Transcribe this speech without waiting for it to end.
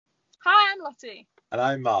Lottie. And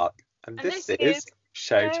I'm Mark. And this is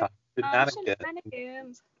Showtime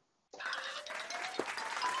Shenanigans.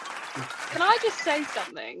 Can I just say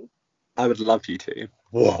something? I would love you to.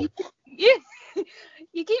 Whoa. You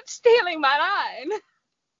keep stealing my line.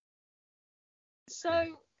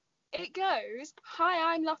 So it goes,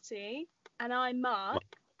 hi, I'm Lottie, and I'm Mark,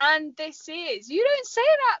 and this is... You don't say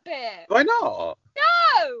that bit. Why not?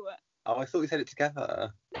 No! Oh, I thought we said it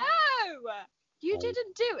together. No! You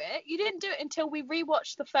didn't do it. You didn't do it until we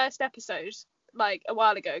rewatched the first episode, like, a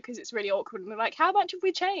while ago, because it's really awkward. And we're like, how much have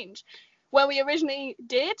we changed? When we originally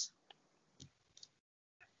did,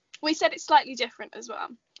 we said it's slightly different as well.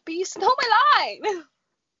 But you stole my line!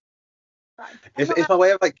 It's my way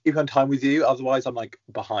of like keeping on time with you. Otherwise, I'm like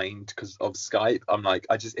behind because of Skype. I'm like,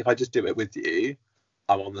 if I just do it with you,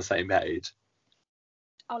 I'm on the same page.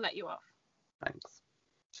 I'll let you off. Thanks.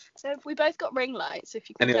 So we both got ring lights. If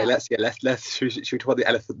you can. Anyway, let's should we talk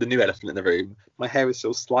about the new elephant in the room? My hair is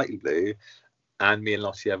still slightly blue, and me and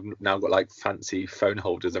Lottie have now got like fancy phone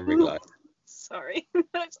holders and ring lights. Sorry,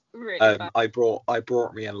 that's really bad. I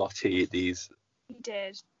brought me and Lottie these. You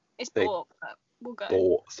did. It's bought, but we'll go.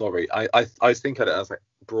 Bought. Sorry, I was thinking of it. I was like,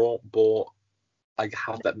 bought. I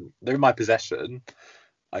have them. They're in my possession.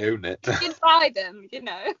 I own it. You did buy them, you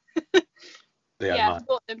know. Yeah, I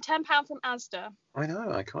bought them. £10 from Asda. I know,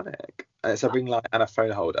 iconic. And it's a ring light and a phone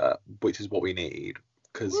holder, which is what we need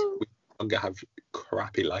because we don't have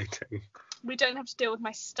crappy lighting. We don't have to deal with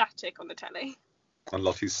my static on the telly. And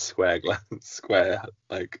Lottie's square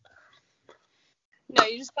like. No,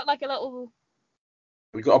 you just got like a little.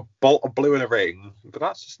 We got a bolt of blue and a ring, but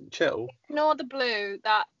that's just chill. Ignore the blue.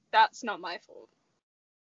 That's not my fault.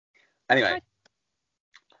 Anyway.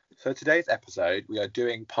 So today's episode, we are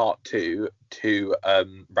doing part 2 to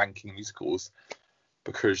ranking musicals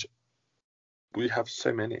because we have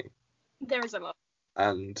so many. There is a lot.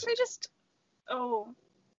 And we I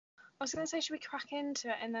was going to say, should we crack into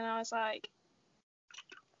it? And then I was like...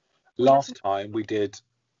 Last time we did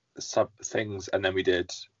sub things and then we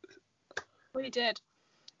did... We did.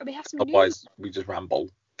 We have some Otherwise, news. we just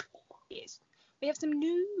ramble. Yes. We have some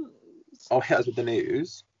news. Oh, hit us with the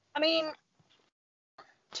news. I mean...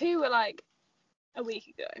 2 were like a week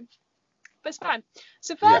ago, but it's fine.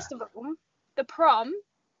 So first of all, The Prom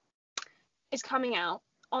is coming out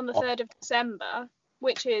on the 3rd of December,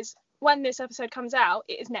 which is when this episode comes out.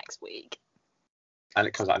 It is next week, and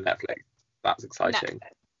it comes out on Netflix. That's exciting.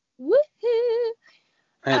 Woohoo!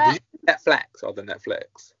 Did you say Netflix rather than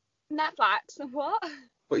Netflix? Netflix. What?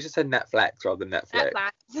 Well, you just said Netflix rather than Netflix.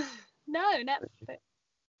 Netflix. No, Netflix.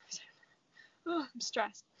 Oh, I'm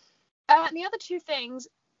stressed. And the other 2 things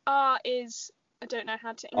I don't know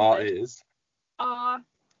how to English.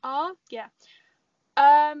 Yeah.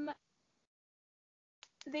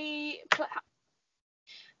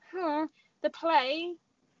 The play,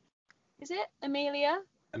 is it Amelia?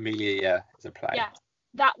 Amelia, yeah, it's a play. Yeah,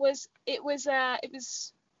 it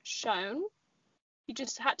was shown. You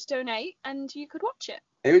just had to donate and you could watch it.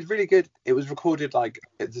 It was really good. It was recorded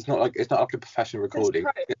it's not like a professional recording.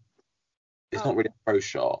 It's not really a pro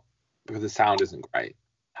shot because the sound isn't great.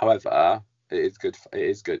 However, it is good. It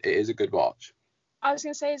is good. It is a good watch. I was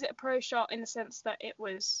going to say, is it a pro shot in the sense that it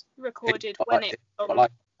was recorded you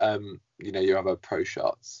have a pro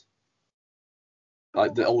shots.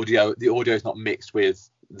 Like the audio is not mixed with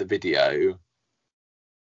the video.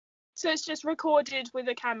 So it's just recorded with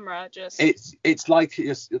a camera, just. It's like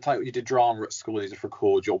when you did drama at school. You just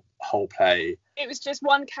record your whole play. It was just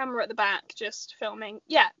one camera at the back, just filming.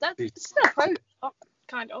 Yeah, that's still a pro shot,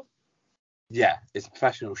 kind of. Yeah, it's a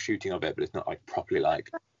professional shooting of it, but it's not like properly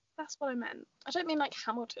like. That's what I meant. I don't mean like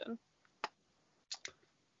Hamilton.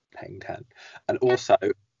 Paying 10. And also,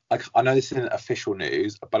 I know this isn't official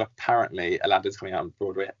news, but apparently Aladdin's coming out on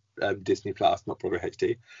Broadway, Disney Plus, not Broadway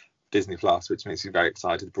HD, Disney Plus, which makes me very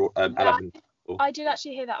excited. Aladdin. I did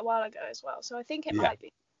actually hear that a while ago as well, so I think it might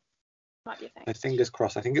be a thing. So fingers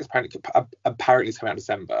crossed. I think it's apparently it's coming out in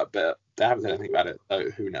December, but they haven't said anything about it, so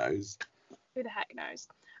who knows? Who the heck knows?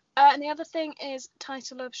 And the other thing is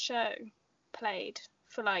title of show played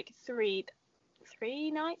for like three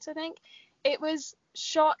nights, I think. It was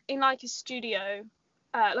shot in like a studio,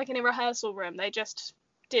 like in a rehearsal room. They just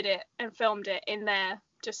did it and filmed it in their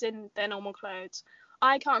normal clothes.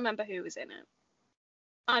 I can't remember who was in it.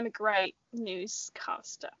 I'm a great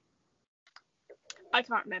newscaster. I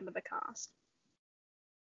can't remember the cast.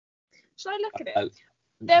 Should I look at it?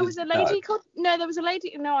 There was a lady called... No, there was a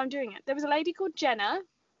lady... No, I'm doing it. There was a lady called Jenna.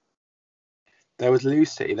 There was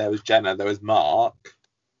Lucy, there was Jenna, there was Mark,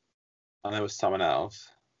 and there was someone else.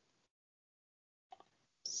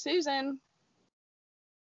 Susan.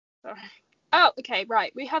 Sorry. Oh, okay,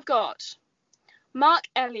 right. We have got Mark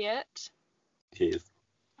Elliott, Yes.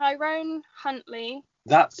 Tyrone Huntley,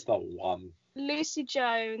 That's the one. Lucy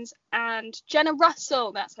Jones, and Jenna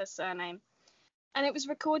Russell, that's her surname. And it was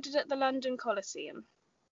recorded at the London Coliseum.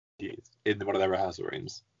 Yes. In one of their rehearsal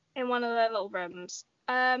rooms. In one of their little rooms.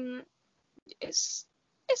 It's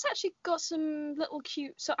actually got some little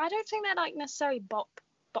cute, so I don't think they're like necessarily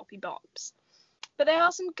boppy bops. But there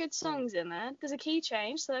are some good songs in there. There's a key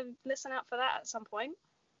change, so listen out for that at some point.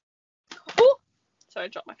 Oh! Sorry, I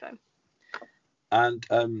dropped my phone. And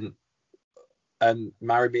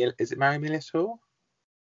Marry Me, is it Marry Me Little?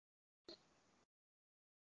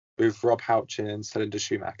 With Rob Houchin and Celinda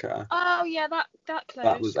Schumacher. Oh yeah, that closed.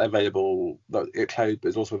 That was available. It closed, but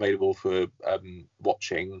it's also available for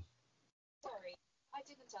watching. Sorry, I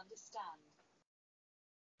didn't understand.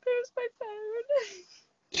 Where's my phone?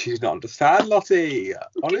 She's not understand, Lottie.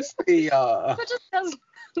 Honestly, She just doesn't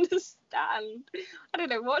understand. I don't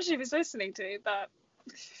know what she was listening to, but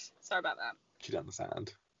sorry about that. she doesn't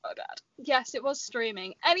understand. Oh god. Yes, it was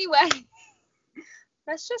streaming. Anyway,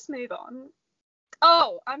 let's just move on.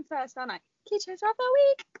 Oh, I'm first, aren't I? Key change of the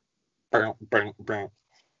week.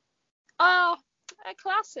 Oh, a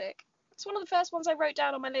classic. It's one of the first ones I wrote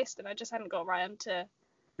down on my list, and I just hadn't got around to.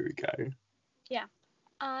 Here we go. Yeah.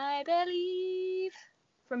 I Believe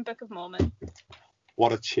from Book of Mormon.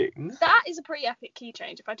 What a tune. That is a pretty epic key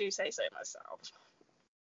change, if I do say so myself.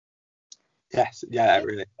 Yes, yeah,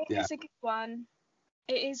 really. Yeah. It's a good one.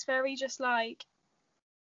 It is very just like.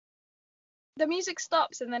 The music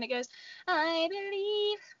stops and then it goes, I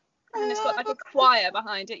believe. And then it's got like a choir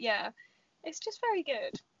behind it, yeah. It's just very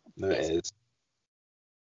good. No, it is.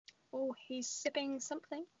 Oh, he's sipping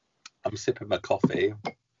something. I'm sipping my coffee.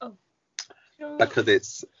 Oh. Because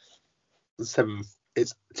it's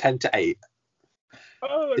 10 to 8.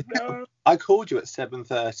 Oh no. I called you at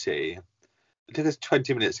 7:30. It took us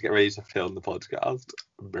 20 minutes to get ready to film the podcast.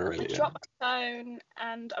 Brilliant. I dropped my phone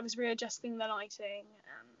and I was readjusting the lighting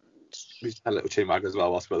and we just had a little chin wag as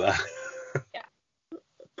well whilst we're there. Yeah.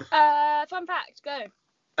 Fun fact, go.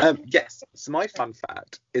 Yes, so my fun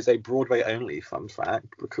fact is a Broadway only fun fact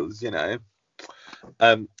because, you know.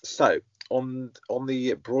 So on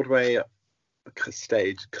the Broadway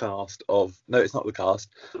stage cast of it's not the cast.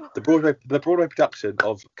 The Broadway production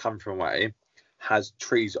of Come From Away has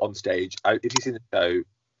trees on stage. If you've seen the show,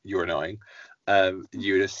 you're annoying.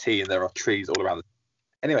 You would have seen there are trees all around.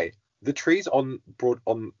 Anyway, the trees on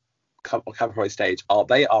Come From Away stage are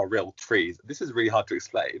real trees. This is really hard to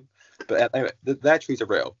explain, but anyway, their trees are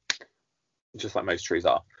real, just like most trees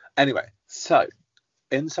are. Anyway, so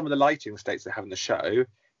in some of the lighting states they have in the show,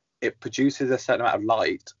 it produces a certain amount of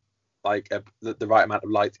light, like the right amount of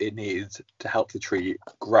light it needs to help the tree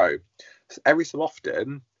grow. So every so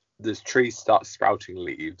often, the tree starts sprouting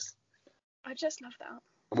leaves. I just love that.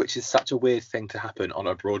 Which is such a weird thing to happen on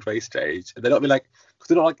a Broadway stage. They're not like, because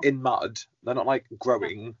they're not like in mud. They're not like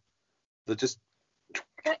growing. They're just.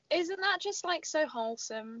 But isn't that just like so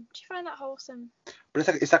wholesome? Do you find that wholesome? But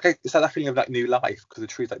it's like that feeling of like new life because the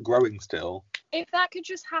tree's like growing still. If that could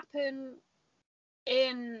just happen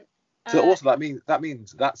in. So also that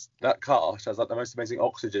means that cast has like the most amazing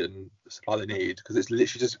oxygen supply they need because it's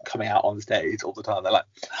literally just coming out on stage all the time. They're like,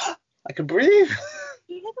 I can breathe.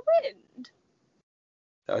 You hear the wind?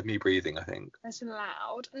 That was me breathing, I think. That's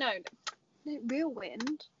loud. No, real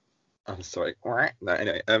wind. I'm sorry. No,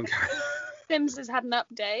 anyway. Sims has had an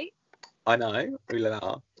update. I know. We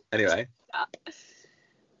are. Anyway.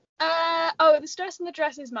 The stress and the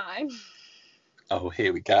dress is mine. Oh,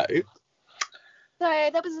 here we go. So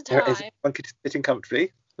there was a time. Is everyone sitting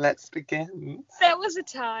comfortably? Let's begin. There was a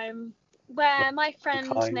time where my friend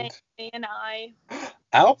Naomi and I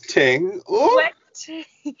outing.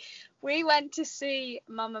 We went to see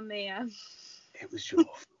Mamma Mia. It was your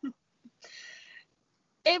fault.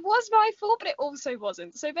 It was my fault, but it also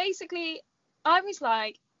wasn't. So basically, I was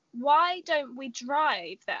like, why don't we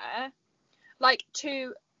drive there, like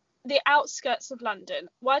to the outskirts of London?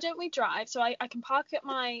 Why don't we drive so I can park at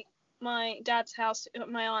my dad's house,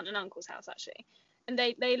 my aunt and uncle's house actually, and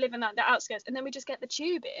they live in the outskirts, and then we just get the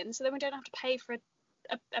tube in, so then we don't have to pay for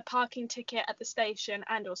a parking ticket at the station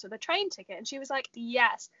and also the train ticket. And she was like,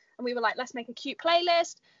 yes. And we were like, let's make a cute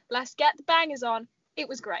playlist, let's get the bangers on. It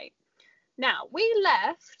was great. Now we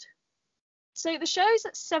left, so the show's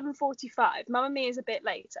at 7:45. Mamma Mia is a bit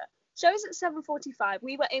later. Show's at 7:45.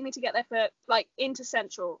 We were aiming to get there for like into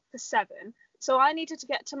Central for 7, so I needed to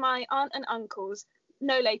get to my aunt and uncle's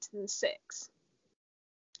no later than 6.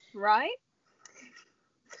 Right?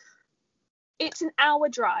 It's an hour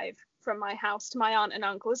drive from my house to my aunt and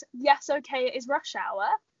uncle's. Yes, okay, it is rush hour.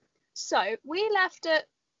 So we left at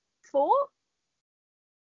 4.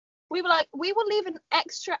 we were like, we will leave an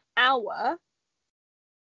extra hour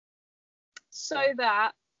so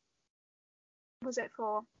that, was it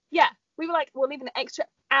for? Yeah, we were like, we'll leave an extra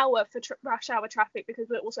hour for rush hour traffic because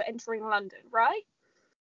we're also entering London, right?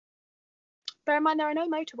 Bear in mind, there are no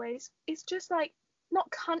motorways. It's just like, not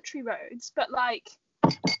country roads, but like...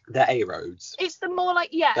 They're A roads. It's the more like,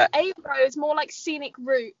 yeah, A roads, more like scenic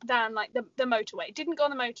route than like the motorway. Didn't go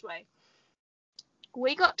on the motorway.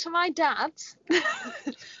 We got to my dad's.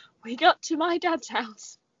 We got to my dad's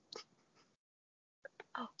house.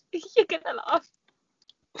 Oh, you're gonna laugh.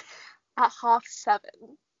 At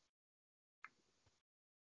 7:30.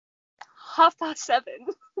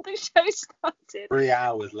 7:30. The show started. 3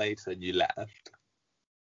 hours later and you left.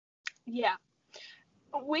 Yeah.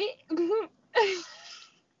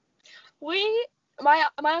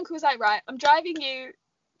 My uncle was like, right, I'm driving you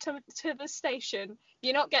to the station.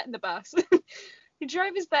 You're not getting the bus. He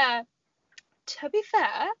drove us there. To be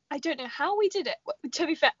fair, I don't know how we did it. To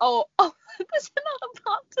be fair, oh, there's another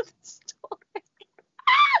part to the story.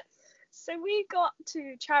 So we got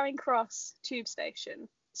to Charing Cross tube station.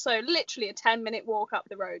 So literally a 10-minute walk up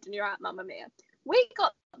the road and you're at Mamma Mia. We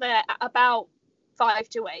got there at about 5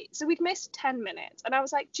 to 8. So we'd missed 10 minutes. And I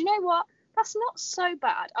was like, do you know what? That's not so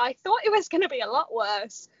bad. I thought it was going to be a lot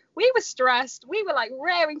worse. We were stressed. We were like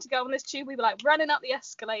raring to go on this tube. We were like running up the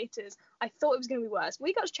escalators. I thought it was going to be worse.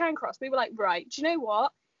 We got to Charing Cross. We were like, right, do you know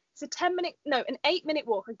what? It's an 8-minute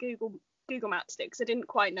walk. I Google Maps it because I didn't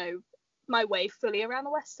quite know my way fully around the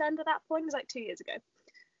West End at that point. It was like 2 years ago.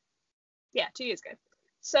 Yeah, 2 years ago.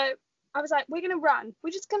 So I was like, we're going to run.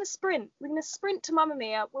 We're just going to sprint. We're going to sprint to Mamma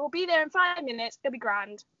Mia. We'll be there in 5 minutes. It'll be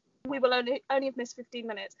grand. We will only have missed 15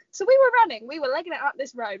 minutes. So we were running. We were legging it up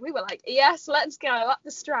this road. We were like, yes, let's go up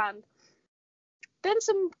the Strand. Then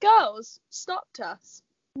some girls stopped us.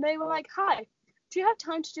 And they were like, hi, do you have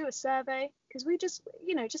time to do a survey? Because we just,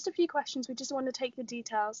 just a few questions. We just want to take your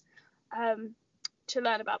details to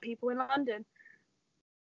learn about people in London.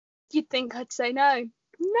 You'd think I'd say no.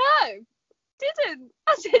 No, didn't.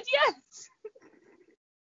 I said yes.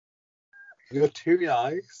 You're too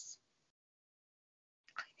nice.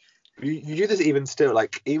 You do this even still,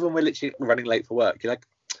 like, even when we're literally running late for work, you're like,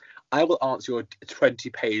 I will answer your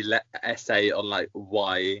 20-page essay on, like,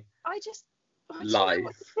 why life.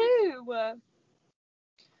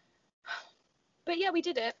 But yeah, we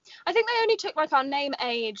did it. I think they only took, like, our name,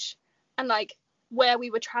 age, and, like, where we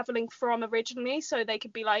were travelling from originally, so they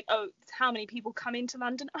could be like, oh, how many people come into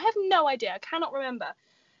London? I have no idea. I cannot remember.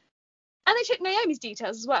 And they took Naomi's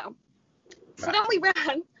details as well. So then we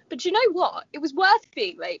ran. But you know what? It was worth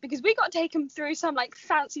being late because we got taken through some like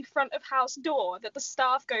fancy front of house door that the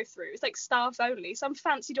staff go through. It's like staff only, some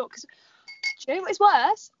fancy door. Because do you know what is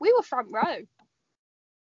worse? We were front row.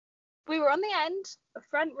 We were on the end of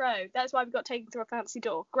front row. That's why we got taken through a fancy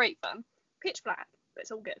door. Great fun. Pitch black, but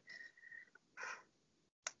it's all good.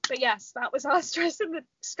 But yes, that was our stress in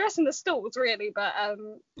the stalls really. But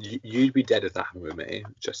you'd be dead if that happened with me,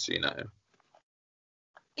 just so you know.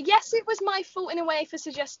 Yes, it was my fault in a way for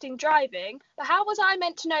suggesting driving, but how was I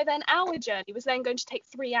meant to know then our journey was then going to take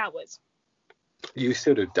 3 hours? You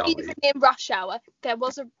still do dumb. Even in rush hour, there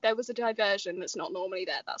was a diversion that's not normally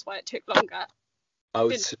there. That's why it took longer. I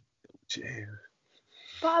was.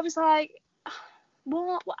 But I was like,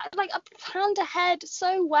 what? Like, I planned ahead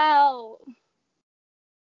so well,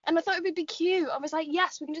 and I thought it would be cute. I was like,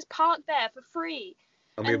 yes, we can just park there for free.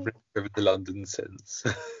 And we've driven to London since.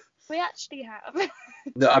 We actually have.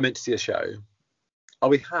 No, I meant to see a show. Oh,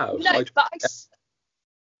 we have. No,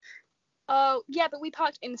 oh, yeah, but we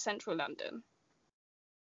parked in central London.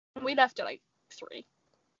 We left at like 3.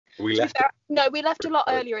 We left. No, we left a lot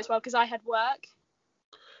earlier as well because I had work.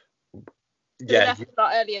 Yeah. We left a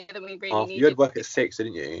lot earlier than we really needed. You had work at 6,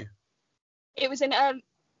 didn't you? It was in no,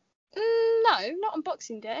 not on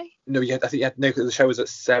Boxing Day. No, I think you had because the show was at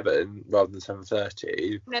 7 rather than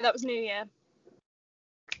 7:30. No, that was New Year.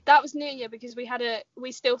 That was New Year because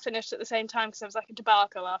we still finished at the same time because there was like a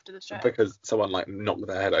debacle after the show. Because someone like knocked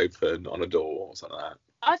their head open on a door or something like that.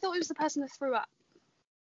 I thought it was the person that threw up.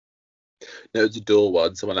 No, it was a door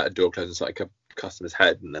one. Someone let a door close into like a customer's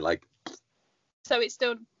head and they're like. So it's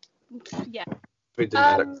still, yeah. We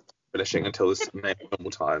didn't end up finishing until this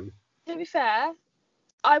normal time. To be fair,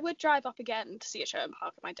 I would drive up again to see a show and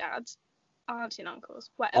park at my dad's, auntie and uncle's,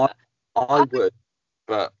 whatever. I would,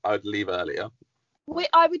 but I'd leave earlier.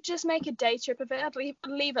 I would just make a day trip of it. I'd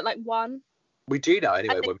leave at like 1. We do now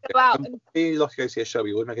anyway. When we go out and we like to go see a show,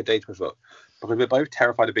 we would make a day trip of it because we're both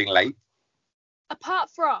terrified of being late. Apart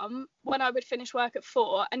from when I would finish work at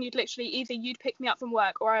 4 and you'd pick me up from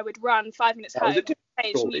work or I would run 5 minutes home, take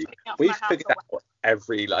stage and you surely pick me up from we've my house. figured out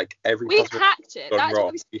every We possible hacked it. gone That's wrong.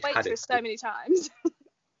 why we We had waitress it. so many times.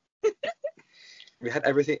 We had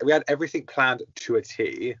everything planned to a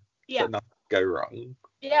T. Yeah. So nothing could go wrong.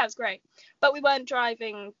 Yeah, it was great. But we weren't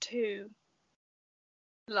driving to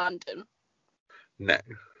London. No.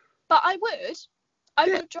 But I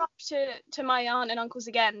would drive to my aunt and uncle's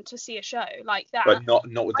again to see a show like that. But not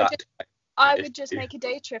with that. I would just make a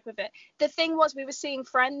day trip of it. The thing was, we were seeing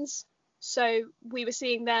friends, so we were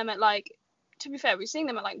seeing them at to be fair, we were seeing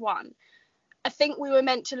them at 1. I think we were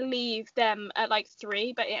meant to leave them at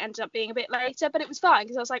 3, but it ended up being a bit later. But it was fine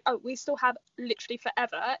because I was like, oh, we still have literally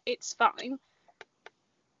forever. It's fine.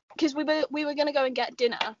 Because we were gonna go and get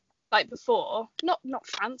dinner before, not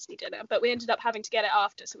fancy dinner, but we ended up having to get it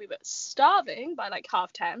after, so we were starving by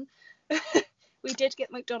 10:30. We did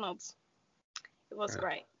get McDonald's. It was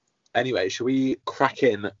great. Anyway, shall we crack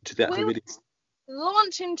in to the actual video?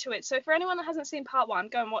 Launch into it. So for anyone that hasn't seen part 1,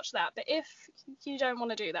 go and watch that. But if you don't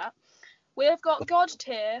want to do that, we have got God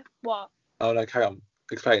tier. What? Oh no, carry on.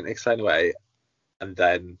 Explain away, and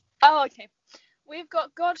then. Oh, okay. We've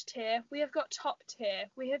got God tier. We have got top tier.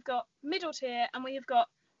 We have got middle tier, and we have got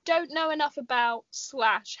don't know enough about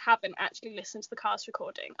 / haven't actually listened to the cast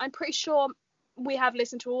recording. I'm pretty sure we have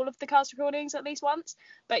listened to all of the cast recordings at least once,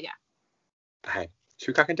 but yeah. Okay, should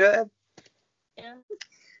we crack into it then? Yeah.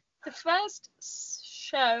 The first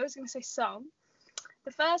show, I was going to say song.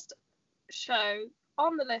 The first show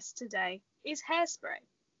on the list today is Hairspray.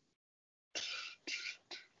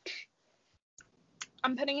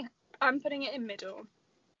 I'm putting it in middle.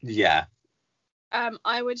 Yeah.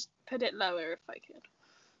 I would put it lower if I could.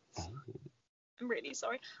 I'm really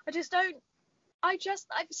sorry. I've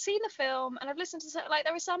seen the film and I've listened to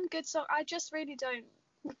there are some good songs. I just really don't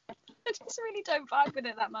vibe with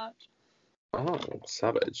it that much. Oh,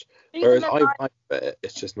 savage. Whereas I vibe it,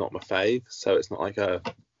 it's just not my fave. So it's not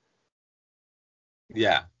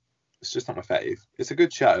yeah, it's just not my fave. It's a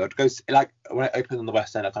good show. I'd go when it opens on the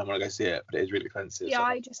West End, I kind of want to go see it, but it is really expensive. Yeah, so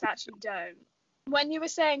I just actually don't. When you were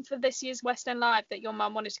saying for this year's West End Live that your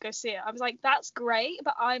mum wanted to go see it, I was like, that's great,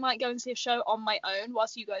 but I might go and see a show on my own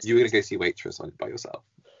whilst you guys. You were gonna go see Waitress by yourself.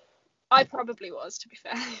 I probably was, to be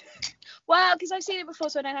fair. Well, because I've seen it before,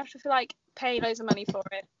 so I don't have to pay loads of money for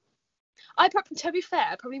it. To be fair,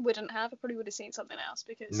 I probably wouldn't have. I probably would have seen something else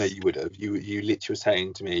because. No, you would have. You literally were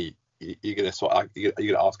saying to me, you're gonna you're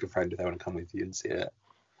gonna ask a friend if they want to come with you and see it.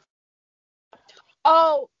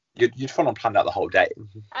 Oh. You'd full on planned out the whole day.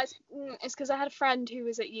 It's because I had a friend who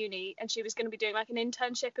was at uni and she was going to be doing an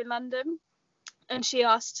internship in London, and she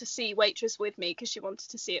asked to see Waitress with me because she wanted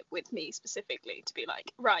to see it with me specifically to be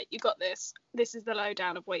like, right, you got this. This is the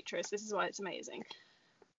lowdown of Waitress. This is why it's amazing.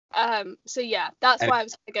 So yeah, that's why I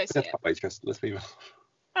was going to go see it. Waitress. Let's move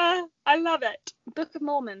on. I love it. Book of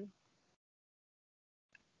Mormon.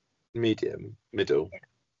 Medium, middle.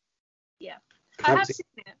 Yeah. I have seen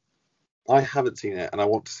it. I haven't seen it, and I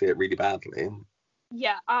want to see it really badly.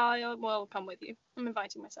 Yeah, I will come with you. I'm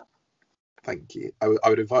inviting myself. Thank you. I would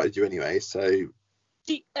have invited you anyway, so.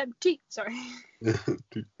 Sorry.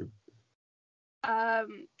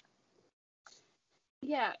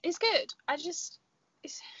 Yeah, it's good. It's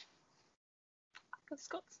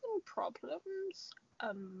got some problems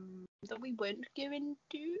that we won't go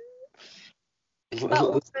into.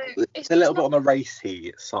 It's a little bit on the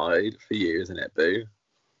racy side for you, isn't it, Boo?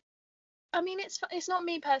 I mean, it's not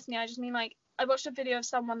me personally. I just mean I watched a video of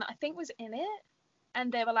someone that I think was in it, and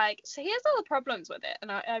they were like, so here's all the problems with it, and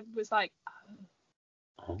I was like,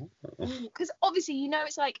 oh, because obviously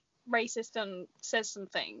it's racist and says some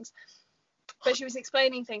things, but she was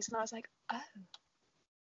explaining things, and I was like,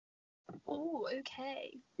 oh,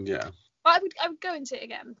 okay. Yeah. But I would go into it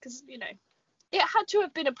again because it had to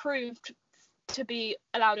have been approved to be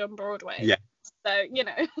allowed on Broadway. Yeah. So,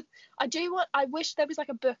 I wish there was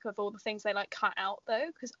a book of all the things they cut out though,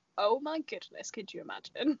 because oh my goodness, could you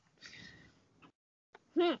imagine?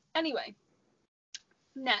 Anyway,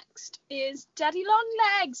 next is Daddy Long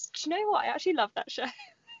Legs. Do you know what? I actually love that show.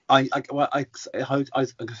 I'm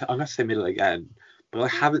gonna say middle again, but I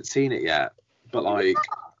haven't seen it yet. But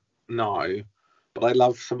no, but I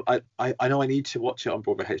love some. I know I need to watch it on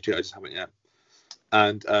Broadway HD. I just haven't yet,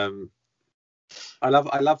 and I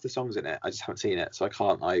love the songs in it. I just haven't seen it, so I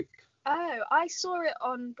can't Oh, I saw it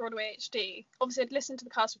on Broadway HD. Obviously, I'd listened to the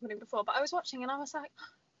cast recording before, but I was watching and I was like,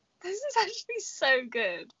 this is actually so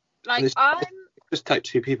good. I'm just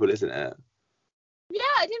 2 people, isn't it? Yeah,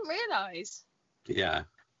 I didn't realise. Yeah.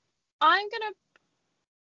 I'm gonna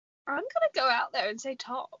go out there and say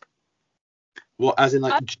top. What, as in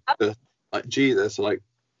Jesus,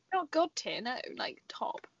 not God tier, no,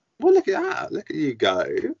 top. Well, look at that. Look at you go.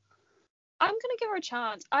 I'm gonna give her a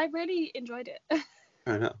chance. I really enjoyed it.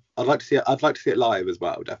 Fair enough. I'd like to see it live as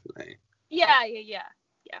well, definitely. Yeah,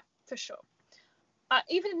 for sure.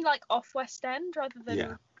 Even like off West End rather than.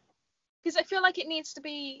 Yeah. Because I feel like it needs to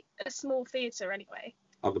be a small theatre anyway.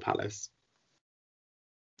 Of the Palace.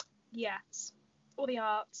 Yes. Or the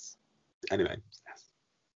Arts. Anyway, yes.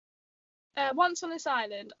 Once on this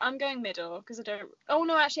Island, I'm going middle because I don't. Oh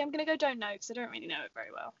no, actually, I'm gonna go don't know because I don't really know it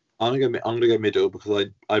very well. I'm gonna go middle because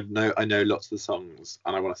I know lots of the songs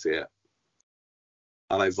and I want to see it.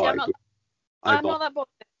 And I vibe. I'm not that bothered.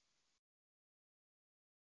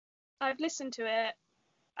 I've listened to it.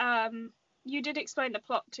 You did explain the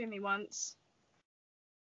plot to me once,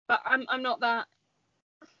 but I'm not that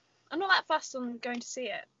fussed on going to see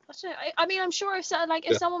it. I don't know. I mean, I'm sure if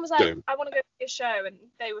someone was like, I want to go to a show and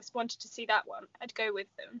they wanted to see that one, I'd go with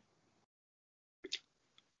them.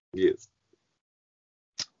 Yes.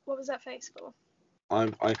 What was that face for?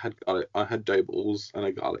 I had dough balls and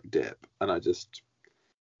a garlic dip and I just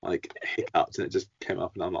like hiccuped and it just came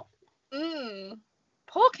up and I'm like.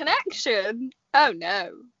 Poor connection. Oh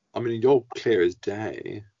no. I mean, you're clear as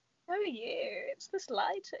day. Oh yeah, it's this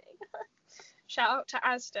lighting. Shout out to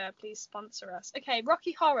Asda, please sponsor us. Okay,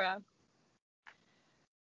 Rocky Horror.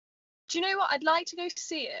 Do you know what? I'd like to go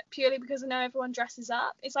see it purely because I know everyone dresses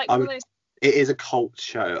up. It's like one of those. It is a cult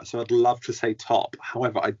show, so I'd love to say top.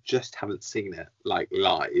 However, I just haven't seen it like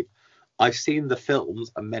live. I've seen the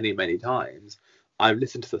films many, many times. I've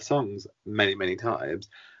listened to the songs many, many times.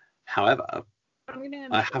 However,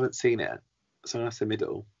 I haven't seen it, so I'm gonna say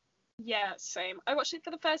middle. Yeah, same. I watched it for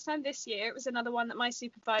the first time this year. It was another one that my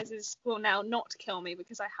supervisors will now not kill me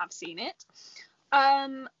because I have seen it.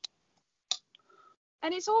 And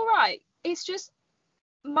it's all right. It's just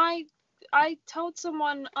I told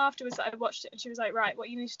someone afterwards that I watched it and she was like, right, what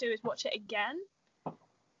you need to do is watch it again.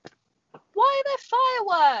 Why are there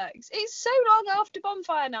fireworks? It's so long after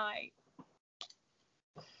bonfire night.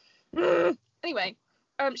 Anyway,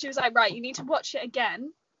 she was like, right, you need to watch it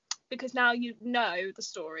again because now you know the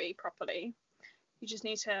story properly. You just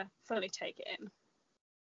need to fully take it in.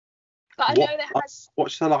 But I know that has.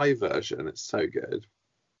 Watch the live version. It's so good.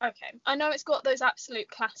 Okay, I know it's got those absolute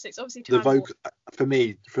classics. Obviously, for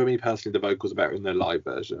me personally, the vocals are better in the live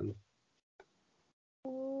version.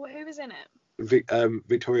 Ooh, who was in it?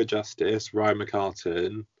 Victoria Justice, Ryan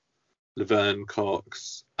McCartan, Laverne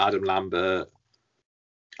Cox, Adam Lambert,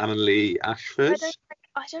 Annalie Ashford.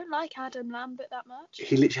 I don't like Adam Lambert that much.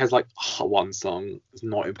 He literally has like one song. It's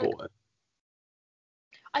not important.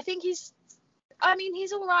 I think he's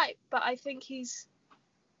all right, but I think he's.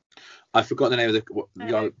 I forgot the name of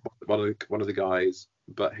one of the guys,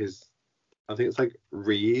 but I think it's like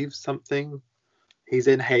Reeves something. He's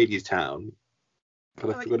in Hadestown,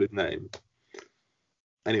 but I forgot his name.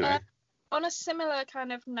 Anyway. On a similar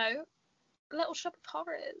kind of note, Little Shop of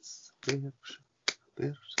Horrors.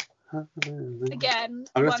 Again.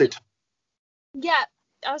 I'm gonna say top. Yeah,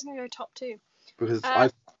 I was gonna go top 2. Because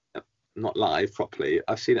I've not live properly.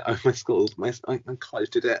 I've seen it over my school. My college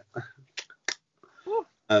did it.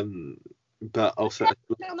 But also. Has it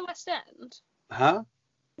ever been on the West End? Huh?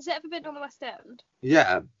 Has it ever been on the West End?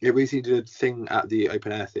 Yeah, it recently did a thing at the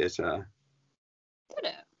open air theatre. Did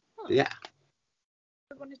it? Oh. Yeah.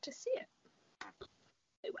 I wanted to see it.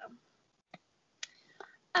 Oh well.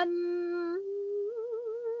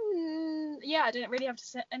 Yeah, I didn't really have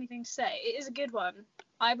anything to say. It is a good one.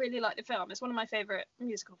 I really like the film. It's one of my favourite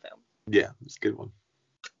musical films. Yeah, it's a good one.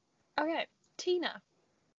 Okay, Tina.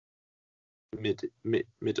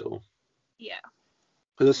 Middle. Yeah.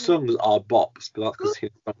 Because the songs are bops, but that's because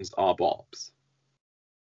his songs are bops.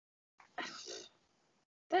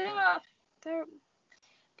 They're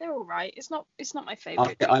all right. It's not my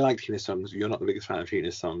favourite. I like Tina's songs. You're not the biggest fan of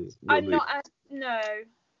Tina's songs.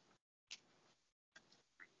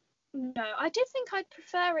 No, I did think I'd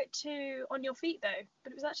prefer it to On Your Feet though,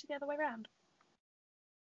 but it was actually the other way around.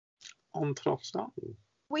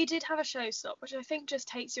 We did have a show stop, which I think just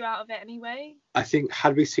takes you out of it anyway. I think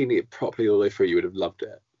had we seen it properly all the way through, you would have loved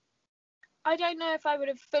it. I don't know if I would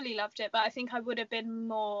have fully loved it, but I think I would have been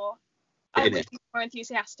more. I would be more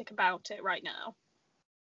enthusiastic about it right now.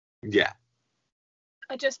 Yeah.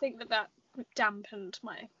 I just think that dampened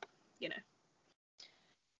my,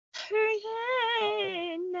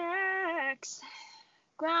 Next.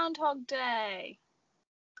 Groundhog Day.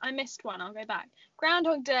 I missed one. I'll go back.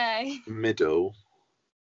 Groundhog Day. Middle.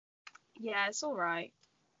 Yeah, it's all right.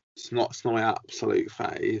 It's not my absolute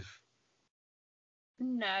fave.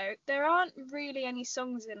 No, there aren't really any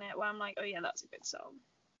songs in it where I'm like, oh yeah, that's a good song.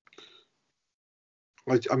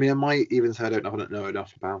 I mean, I might even say I don't know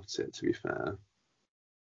enough about it, to be fair.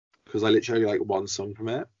 Because I literally like one song from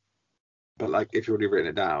it. But like, if you've already written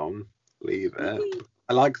it down, leave it.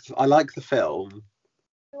 I like the film.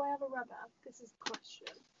 Do I have a rubber? This is the question.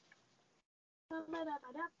 I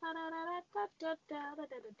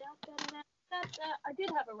did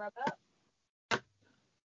have a rubber.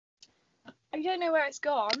 I don't know where it's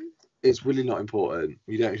gone. It's really not important.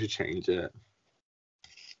 You don't need to change it.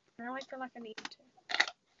 Now I feel like I need to.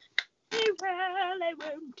 You really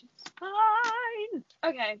won't. It's fine.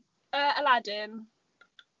 Okay. Aladdin.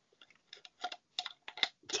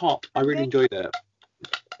 Top. I really enjoyed it.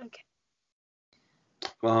 Okay.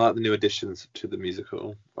 Well, I like the new additions to the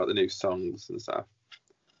musical, like the new songs and stuff.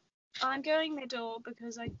 I'm going middle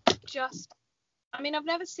because I've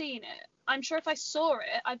never seen it. I'm sure if I saw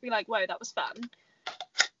it, I'd be like, whoa, that was fun.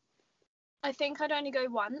 I think I'd only go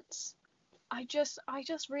once. I just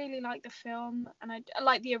really like the film, and I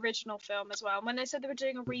like the original film as well. And when they said they were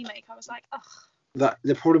doing a remake, I was like, ugh.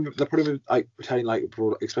 The problem with like turning like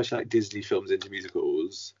especially like Disney films into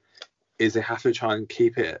musicals is they have to try and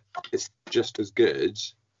keep it's just as good.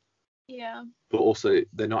 Yeah. But also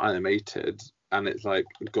they're not animated, and it's like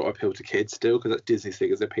got to appeal to kids still, because that's Disney's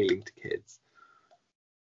thing, is appealing to kids.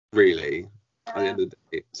 Really, at the end of the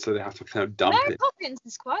day, so they have to kind of dump Mary it. Poppins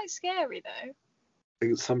is quite scary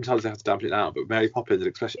though. Sometimes they have to dump it out, but Mary Poppins,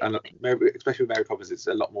 especially with Mary Poppins, it's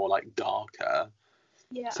a lot more like darker.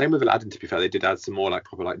 Yeah. Same with Aladdin, to be fair, they did add some more like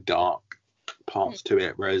proper like dark parts to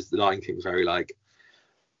it, whereas The Lion King's very like,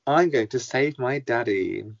 I'm going to save my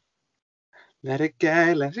daddy. Let it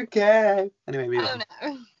go, let it go. Anyway, moving on. I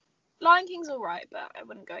don't know. Lion King's alright, but I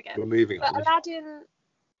wouldn't go again. We're moving but on. Aladdin,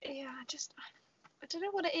 yeah, I don't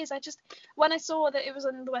know what it is. When I saw that it was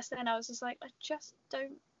on the West End, I was just like, I just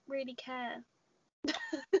don't really care.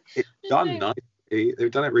 It's done nicely.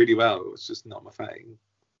 They've done it really well. It's just not my thing.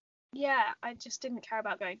 Yeah, I just didn't care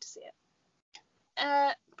about going to see it.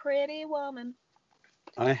 Pretty Woman.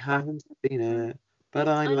 I haven't seen it, but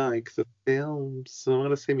I like the film, so I'm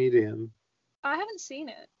gonna say medium. I haven't seen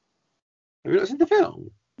it. Have you not seen the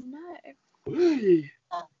film? No. Whee!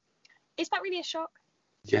 Is that really a shock?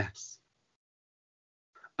 Yes.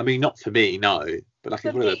 I mean, not for me, no. But like, For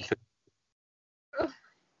it's one of me. those.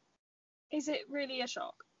 Is it really a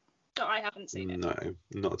shock that I haven't seen it? No,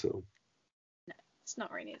 not at all. No, it's not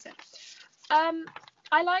really, is it?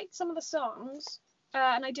 I liked some of the songs,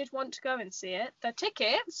 and I did want to go and see it. The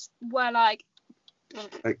tickets were like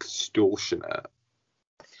Extortionate.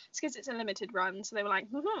 It's because it's a limited run, so they were like,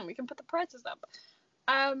 we can put the prices up.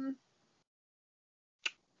 I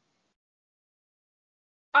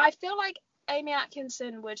feel like Amy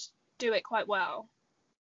Atkinson would do it quite well.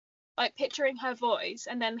 Like, picturing her voice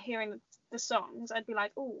and then hearing the songs, I'd be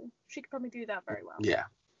like, oh, she could probably do that very well. Yeah.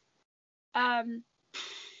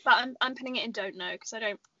 But I'm putting it in don't know, because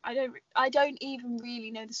I don't even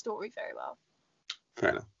really know the story very well.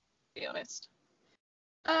 Fair enough. To be honest.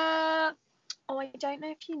 I don't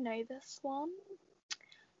know if you know this one.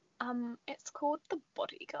 It's called The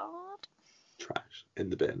Bodyguard. Trash in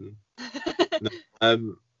the bin. No, I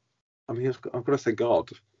mean, I've got to say God.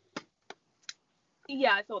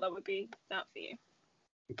 Yeah, I thought that would be that for you.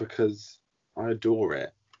 Because I adore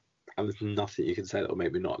it, and there's nothing you can say that will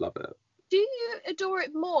make me not love it. Do you adore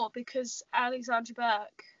it more because Alexandra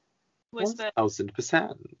Burke was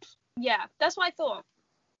 1000%. Yeah, that's what I thought.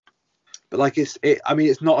 But like, I mean,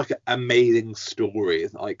 it's not like an amazing story.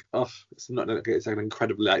 It's not like, it's not like, it's like an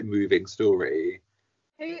incredibly like moving story.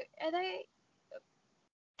 Who are they?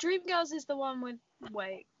 Dreamgirls is the one with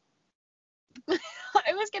wait. I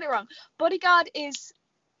always get it wrong. Bodyguard is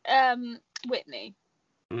Whitney.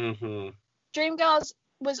 Mm-hmm. Dreamgirls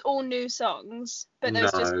was all new songs, but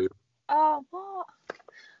there's just what?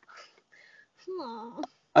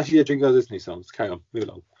 Actually, yeah, Dreamgirls is new songs. Carry on, move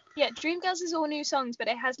along. Yeah, Dreamgirls is all new songs, but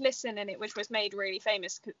it has Listen in it, which was made really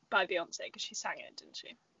famous by Beyonce because she sang it, didn't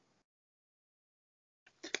she?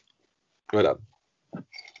 Well done.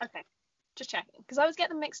 Okay, just checking because I was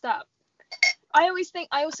getting them mixed up. I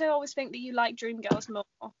also always think that you like Dreamgirls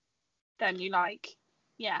more than you like,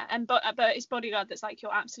 but it's Bodyguard that's like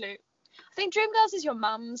your absolute. I think Dreamgirls is your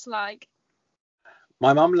mum's like.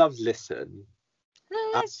 My mum loves Listen.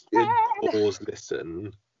 Listen. Adores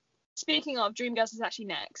Listen. Speaking of, Dreamgirls is actually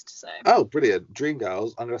next, so. Oh, brilliant!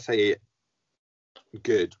 Dreamgirls. I'm gonna say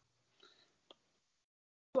good.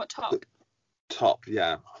 What top? Top,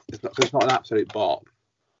 yeah. It's not an absolute bop.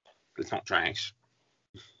 But it's not trash.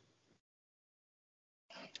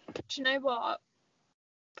 Do you know what?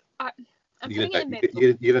 I'm You're putting it in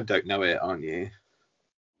middle. You don't know it, aren't you?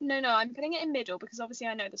 No, I'm putting it in middle because obviously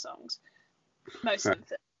I know the songs, most of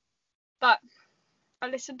them. But I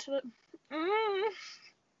listened to them.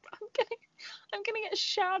 I'm gonna get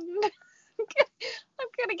shunned. I'm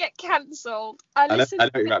gonna get cancelled. I know listened.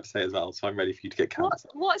 what you're about to say as well, so I'm ready for you to get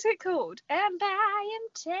cancelled. What's it called? And I am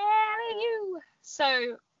telling you.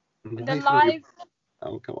 So Why the live.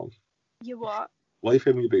 Oh, come on. You what? Why are you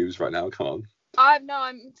filming your boobs right now? Come on.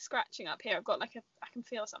 I'm scratching up here. I've got like I can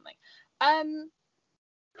feel something.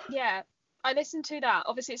 Yeah, I listened to that.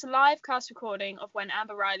 Obviously, it's a live cast recording of when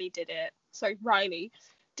Amber Riley did it. So Riley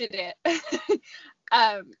did it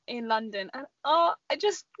in London, and I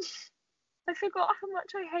forgot how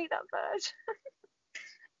much I hate that bird.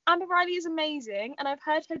 Amber Riley is amazing, and I've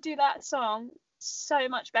heard her do that song so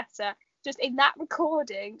much better. Just in that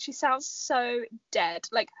recording, she sounds so dead.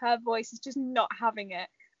 Like her voice is just not having it,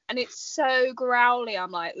 and it's so growly.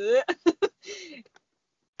 I'm like, ugh.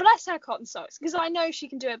 Bless her cotton socks, because I know she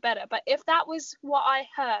can do it better. But if that was what I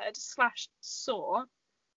heard / saw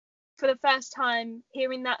for the first time,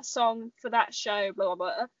 hearing that song for that show, blah,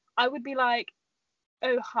 blah, blah, I would be like,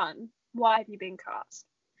 oh, hun, why have you been cast?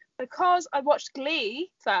 Because I watched Glee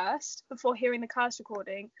first before hearing the cast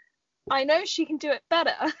recording, I know she can do it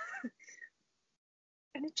better.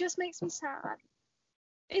 And it just makes me sad.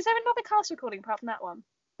 Is there another cast recording apart from that one?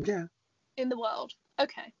 Yeah. In the world?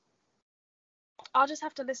 Okay. I'll just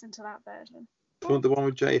have to listen to that version. Do you want the one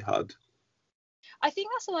with J Hud? I think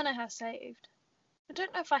that's the one I have saved. I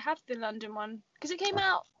don't know if I have the London one, because it came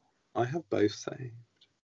out. I have both saved.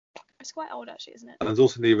 It's quite old, actually, isn't it? And there's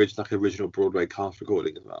also the original Broadway cast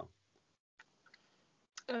recording as well.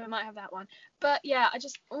 Oh, I might have that one. But yeah, I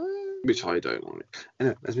just. Which I don't want.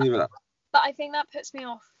 Anyway, let's move it up. But I think that puts me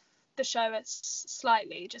off the show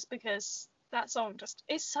slightly, just because that song just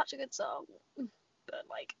is such a good song. But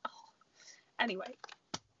like, oh. Anyway,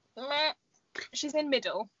 she's in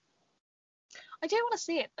Middle. I do want to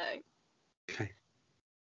see it though. Okay.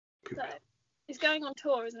 So, it's going on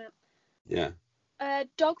tour, isn't it? Yeah.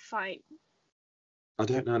 Dogfight. I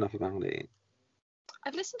don't know enough about it.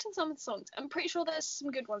 I've listened to some of the songs. I'm pretty sure there's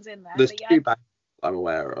some good ones in there. There's but yeah, 2 bands I'm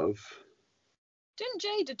aware of. Didn't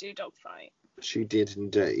Jada do Dogfight? She did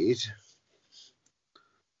indeed.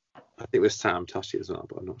 I think it was Sam Tushy as well,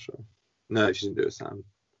 but I'm not sure. No, she didn't do it with Sam.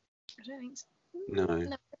 I don't think so. No.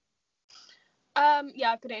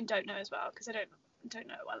 Yeah, I put it in don't know as well because I don't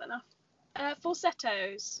know it well enough.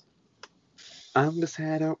 Falsettos.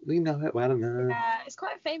 Falsetto, we know it well enough. Yeah, it's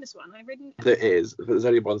quite a famous one. There is, but there's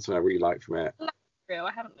only one song I really like from it. Real,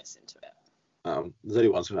 I haven't listened to it. There's only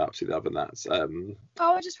one song I absolutely love, and that's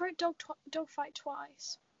Oh, I just wrote Dogfight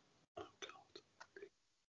twice. Oh god.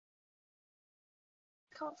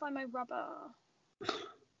 Can't find my rubber.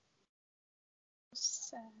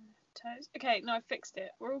 Falsettos. Okay, no, I fixed it.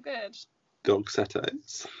 We're all good.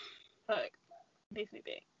 Dogsettos. Look, beep.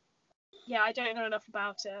 Yeah, I don't know enough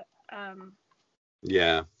about it.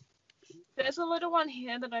 Yeah. There's a little one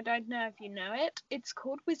here that I don't know if you know it. It's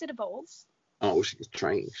called Wizard of Oz. Oh, she's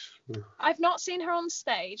strange. I've not seen her on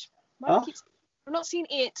stage. Oh. I've not seen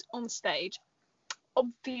it on stage.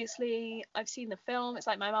 Obviously, I've seen the film. It's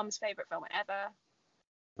like my mum's favourite film ever.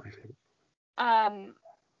 My favourite.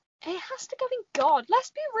 It has to go in God.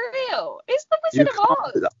 Let's be real. It's the Wizard of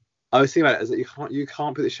Oz. I was thinking about it, is that you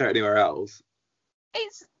can't put the show anywhere else.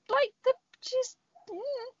 It's like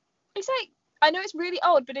it's like, I know it's really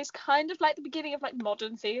old, but it's kind of like the beginning of like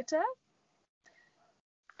modern theatre.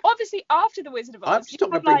 Obviously, after the Wizard of Oz, I'm just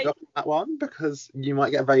not going to bring up that one because you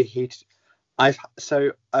might get very heated. I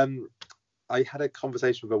had a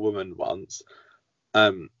conversation with a woman once,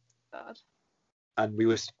 God. and we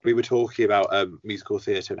were talking about musical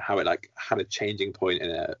theatre and how it like had a changing point in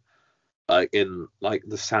it, like in like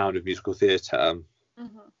the sound of musical theatre.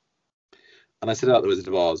 Mm-hmm. And I said about the Wizard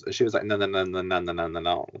of Oz, and she was like, no.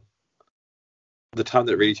 The time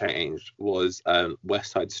that it really changed was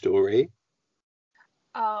West Side Story.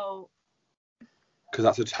 Oh. Because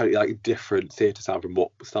that's a totally like different theatre sound from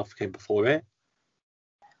what stuff came before it.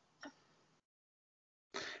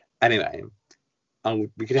 Anyway,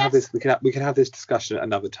 we can have this. We can have this discussion at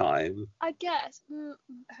another time. I guess.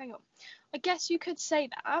 Hang on. I guess you could say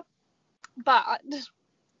that, but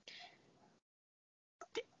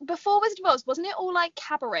before Wizard of Oz, wasn't it all like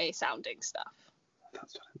cabaret sounding stuff?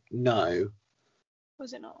 No.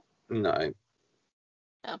 Was it not? No.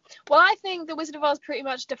 Oh. Well, I think the Wizard of Oz pretty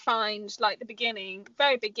much defined like the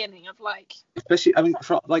very beginning of like. Especially, I mean,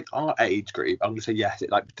 for like our age group, I'm gonna say yes.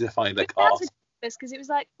 It like defined like our. Because it was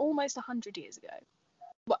like almost 100 years ago.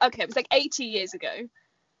 Well, okay, it was like 80 years ago.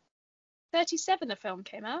 37 the film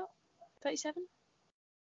came out. 37?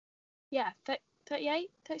 Yeah, 38,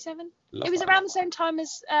 37. It was around the same time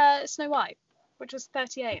as Snow White, which was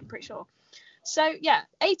 38, I'm pretty sure. So yeah,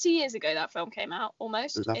 80 years ago that film came out,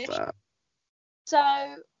 almost. Love that.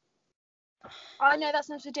 So I know that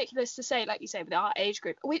sounds ridiculous to say, like you say, with our age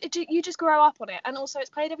group. You just grow up on it, and also it's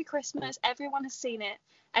played every Christmas. Everyone has seen it.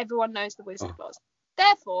 Everyone knows the Wizard of Oz.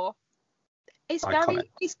 Therefore, it's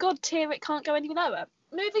it's God tier. It can't go any lower.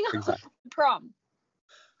 Moving on. Exactly. Prom.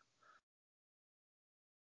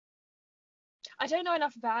 I don't know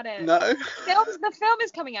enough about it. No. The film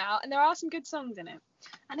is coming out, and there are some good songs in it,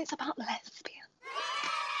 and it's about lesbians.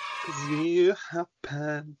 You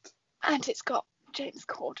happened. And it's got James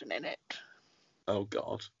Corden in it. Oh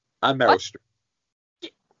God. And Meryl Streep.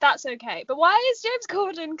 That's okay, but why is James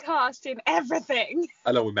Corden cast in everything?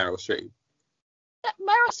 Along with Meryl Streep.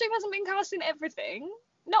 Meryl Streep hasn't been cast in everything.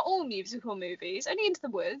 Not all musical movies. Only Into the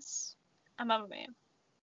Woods and Mamma Mia.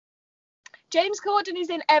 James Corden is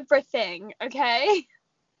in everything, okay?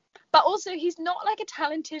 But also, he's not like a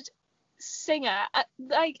talented singer.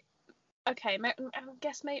 Okay, I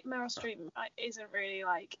guess Meryl Streep isn't really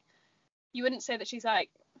like. You wouldn't say that she's like.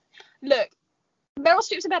 Look, Meryl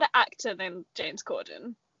Streep's a better actor than James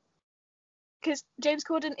Corden. Because James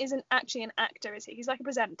Corden isn't actually an actor, is he? He's like a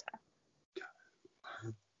presenter.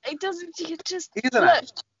 It doesn't. You just. He's an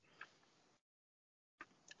actor.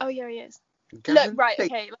 Oh yeah, he is. Look, right,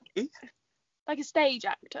 okay. Like a stage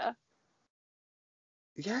actor.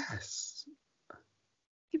 Yes.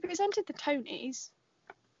 He presented the Tonys.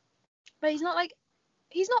 But he's not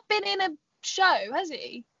been in a show, has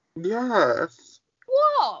he? Yes.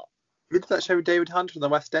 What? You did that show with David Hunter on the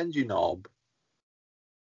West End, you knob.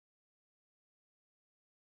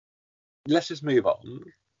 Let's just move on.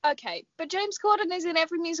 Okay, but James Corden is in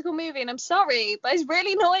every musical movie, and I'm sorry, but it's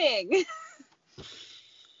really annoying.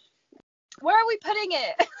 Where are we putting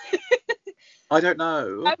it? I don't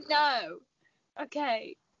know. I don't know.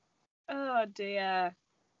 Okay. Oh dear.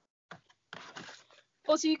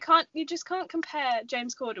 Also, you just can't compare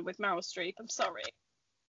James Corden with Meryl Streep. I'm sorry.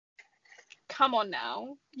 Come on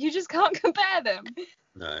now. You just can't compare them.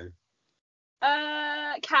 No.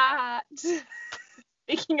 Cat.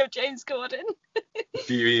 Speaking of James Corden.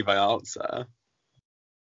 Do you need my answer?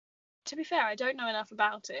 To be fair, I don't know enough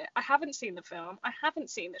about it. I haven't seen the film. I haven't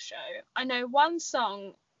seen the show. I know one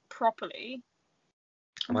song properly,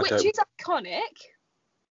 which is iconic.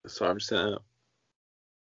 Sorry, I'm just going to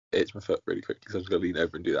itch my foot really quickly because I'm just going to lean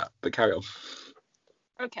over and do that. But carry on.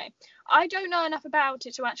 Okay. I don't know enough about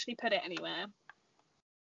it to actually put it anywhere.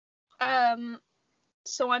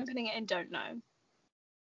 So I'm putting it in don't know.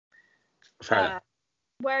 Fair enough.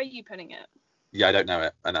 Where are you putting it? Yeah, I don't know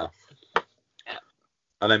it enough. Yeah.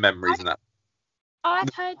 I know memories and that.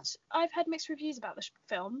 I've heard mixed reviews about the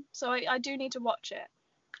film, so I do need to watch it.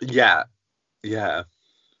 Yeah. Yeah.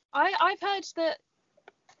 I've heard that.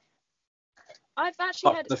 I've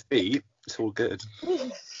actually heard the feet. It's all good.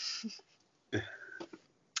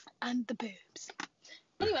 And the boobs.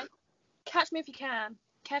 Anyway, Catch Me If You Can.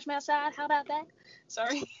 Catch Me Outside. How about that?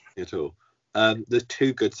 Sorry. At all. There's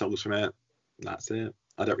 2 good songs from it. That's it.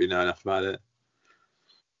 I don't really know enough about it.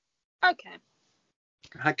 Okay.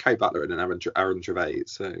 I had Kay Butler in and Aaron Tveit,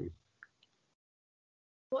 so.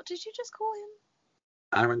 What did you just call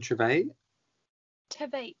him? Aaron Tveit?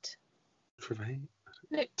 Tveit. Tveit?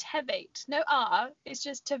 No, Tveit. No R. It's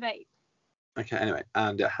just Tveit. Okay, anyway.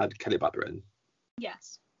 And it had Kelly Butler in.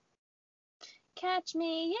 Yes. Catch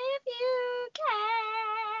me if you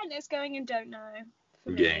can. It's going in don't know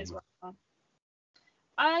for me as well.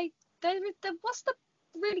 What's the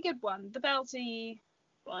really good one? The belty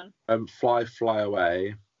one. Fly, Fly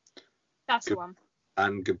Away. That's the one.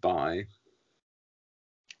 And Goodbye.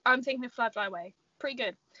 I'm thinking of Fly, Fly Away. Pretty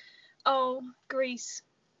good. Oh, Grease.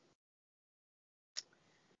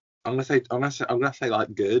 I'm gonna say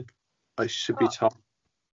like good. I should be tough.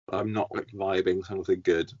 I'm not like vibing, so I'm gonna say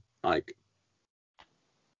good. Like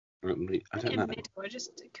I don't know. I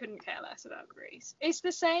just couldn't care less about Grease. It's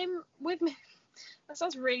the same with me. That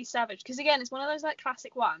sounds really savage because again, it's one of those like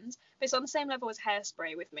classic ones, but it's on the same level as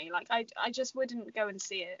Hairspray with me. Like I just wouldn't go and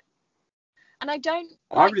see it. And I don't.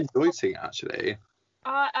 I really enjoyed seeing it actually.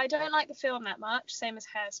 I don't like the film that much. Same as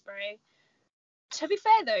Hairspray. To be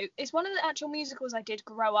fair though, it's one of the actual musicals I did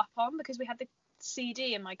grow up on because we had the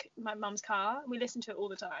CD in my mum's car and we listened to it all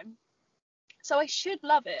the time. So I should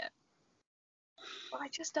love it. But I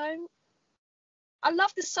just don't. I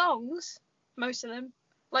love the songs, most of them.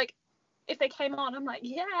 Like, if they came on, I'm like,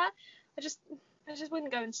 yeah. I just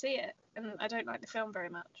wouldn't go and see it, and I don't like the film very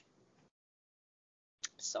much.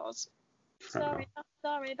 Soz. Sorry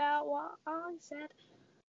about what I said.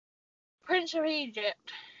 Prince of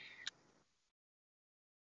Egypt.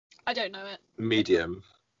 I don't know it. Medium.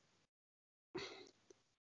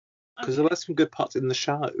 Because there were some good parts in the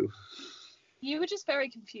show. You were just very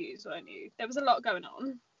confused, weren't you? There was a lot going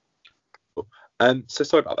on. So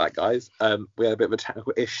sorry about that, guys. We had a bit of a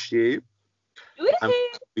technical issue. And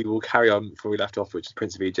we will carry on from where we left off, which is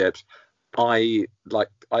Prince of Egypt. I'm going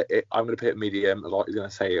to put it medium. A lot is going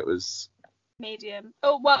to say it was medium.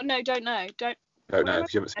 Oh well, no, don't know. Don't know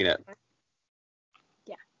because you haven't seen it.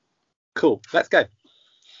 Yeah. Cool. Let's go.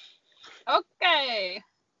 Okay.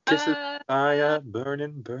 This is fire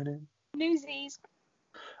burning. Newsies.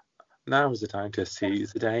 Now is the time to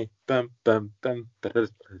seize the day. Bum, bum, bum, I'm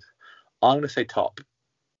going to say top.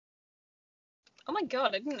 Oh my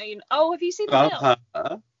god, I didn't know you. Oh, have you seen the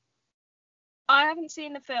film? I haven't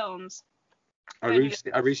seen the films. I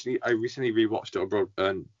recently rewatched it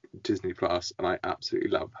on Disney Plus, and I absolutely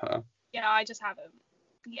love her. Yeah, I just haven't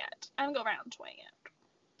yet. I haven't got around to it yet.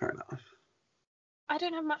 Fair enough. I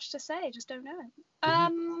don't have much to say. Just don't know.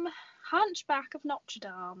 Hunchback of Notre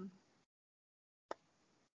Dame.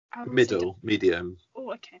 Medium.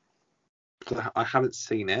 Oh, okay. I haven't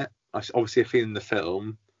seen it. Obviously, I've seen the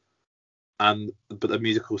film, but the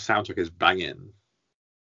musical soundtrack is banging.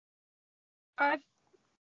 I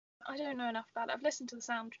don't know enough about it. I've listened to the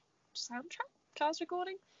soundtrack cast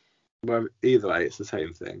recording. Well, either way, it's the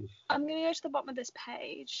same thing. I'm gonna go to the bottom of this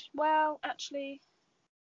page. Well, actually,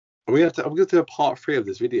 are we going to do a part 3 of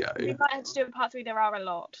this video? We might have to do a part 3. There are a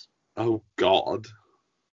lot. Oh God.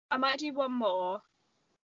 I might do one more.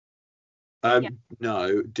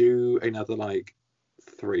 No, do another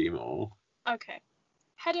 3 more. Okay.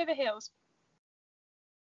 Head Over Heels.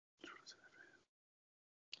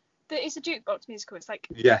 It's a jukebox musical. It's like.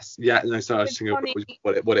 Yes. Yeah. No. Sorry, I was thinking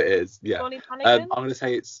what it is. Yeah. I'm gonna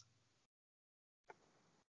say it's.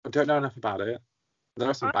 I don't know enough about it. There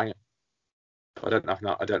are some bangers. I don't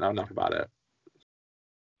know enough about it.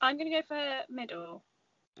 I'm gonna go for middle.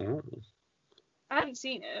 Oh. I haven't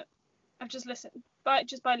seen it. I've just listened. By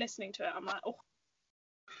listening to it, I'm like, oh.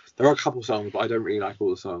 There are a couple songs, but I don't really like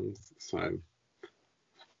all the songs. So.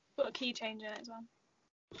 Got a key change in it as well.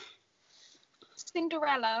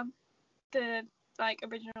 Cinderella, the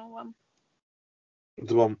original one.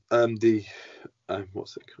 The one,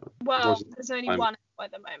 what's it called? Well, there's only one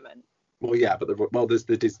at the moment. Well, yeah, but there's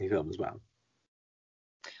the Disney film as well.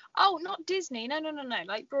 Oh, not Disney. No.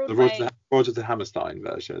 Like Broadway. The Roger the Hammerstein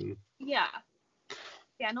version. Yeah.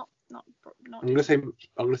 Yeah, not. I'm gonna say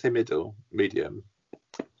medium.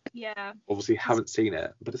 Yeah. Obviously, haven't seen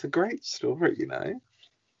it, but it's a great story, you know.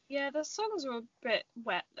 Yeah, the songs are a bit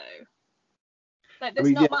wet though. Like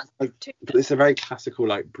there's not much to. But it's a very classical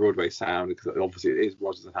Broadway sound because obviously it is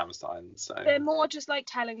Roger the Hammerstein. So they're more just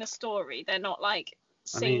telling the story. They're not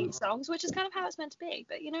singing songs, which is kind of how it's meant to be.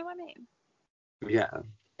 But you know what I mean? Yeah.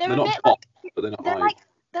 They're not bit pop, but they're not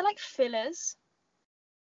they're like fillers.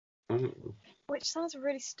 Mm. Which sounds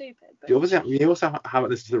really stupid. But you also haven't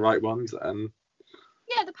listened to the right ones then.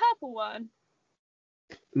 Yeah, the purple one.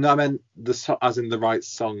 No, I meant as in the right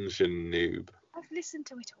songs, you noob. I've listened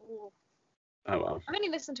to it all. Oh well. I've only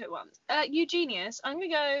listened to it once. Eugenius, I'm gonna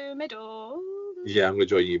go middle. Yeah, I'm gonna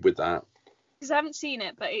join you with that. Because I haven't seen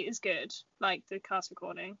it, but it is good. Like the cast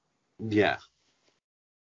recording. Yeah.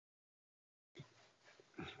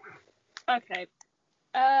 Okay.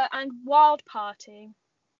 And Wild Party.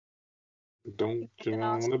 Don't you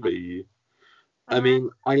wanna be? I mean,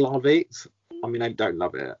 I love it. I mean, I don't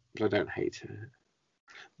love it, but I don't hate it.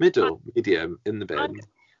 Medium, in the bin.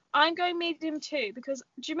 I'm going medium too, because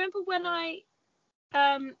do you remember when I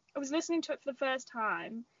was listening to it for the first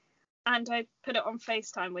time and I put it on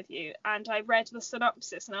FaceTime with you and I read the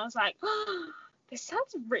synopsis and I was like, oh, this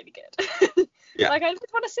sounds really good. Yeah. I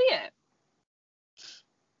just want to see it.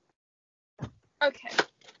 Okay.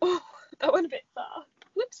 Oh, that went a bit far.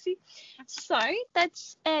 Whoopsie. So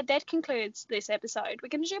that concludes this episode. We're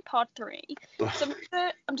going to do part 3. So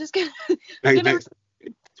I'm just going to... So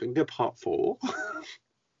we can do part 4.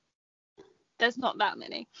 There's not that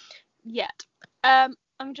many yet. I'm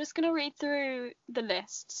just going to read through the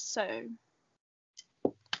list. So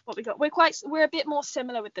what we got. We're a bit more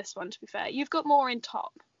similar with this one, to be fair. You've got more in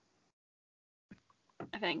top,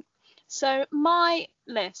 I think. So my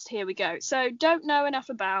list, here we go. So don't know enough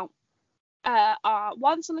about are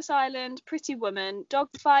Once on This Island, Pretty Woman,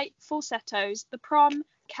 Dogfight, Falsettos, The Prom,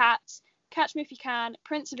 Cats, Catch Me If You Can,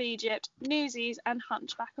 Prince of Egypt, Newsies, and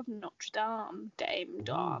Hunchback of Notre Dame.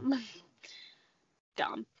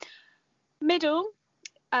 Dame. Middle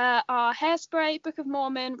are Hairspray, Book of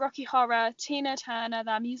Mormon, Rocky Horror, Tina Turner,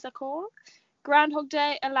 The Musical, Groundhog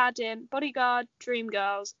Day, Aladdin, Bodyguard,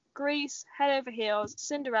 Dreamgirls, Grease, Head Over Heels,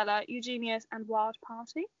 Cinderella, Eugenius, and Wild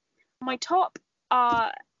Party. My top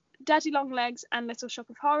are Daddy Longlegs and Little Shop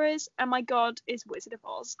of Horrors, and my god is Wizard of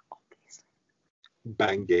Oz, obviously.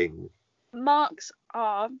 Banging. Marks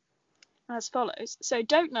are, as follows. So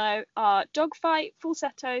don't know are Dogfight,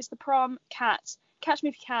 Falsettos, The Prom, Cats, Catch Me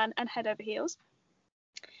If You Can, and Head Over Heels.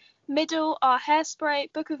 Middle are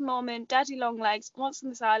Hairspray, Book of Mormon, Daddy Longlegs, Once on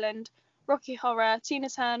This Island, Rocky Horror, Tina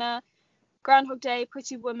Turner, Groundhog Day,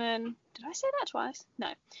 Pretty Woman. Did I say that twice?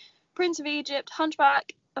 No. Prince of Egypt,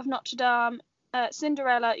 Hunchback of Notre Dame,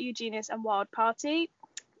 Cinderella, Eugenius, and Wild Party.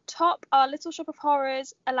 Top are Little Shop of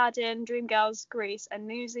Horrors, Aladdin, Dreamgirls, Grease, and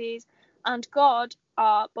Newsies. And God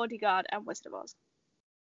are Bodyguard and Wizard of Oz.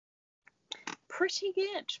 Pretty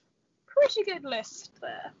good. Pretty good list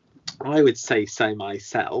there. I would say so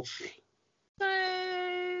myself.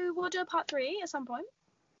 So we'll do a part 3 at some point.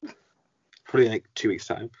 Probably like 2 weeks'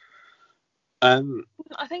 time.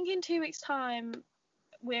 I think in 2 weeks' time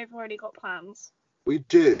we've already got plans. We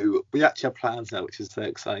do. We actually have plans now, which is so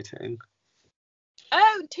exciting.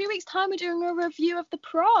 Oh, 2 weeks' time we're doing a review of The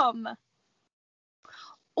Prom.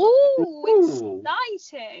 Ooh,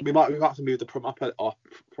 exciting. We might have to move the prom up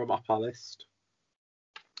our list.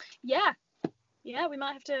 Yeah, we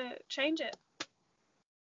might have to change it.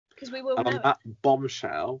 Because we will and know. On that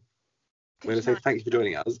bombshell, I'm going to say thank you for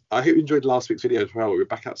joining us. I hope you enjoyed last week's video as well. We're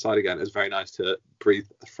back outside again. It's very nice to breathe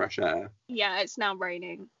fresh air. Yeah, it's now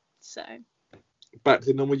raining, so. Back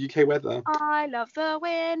to normal UK weather. I love the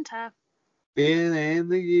winter. Being in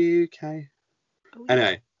the UK. Ooh.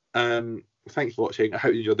 Anyway, thank you for watching. I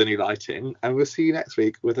hope you enjoyed the new lighting, and we'll see you next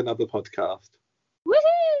week with another podcast.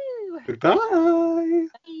 Woohoo! Goodbye.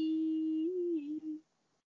 Bye.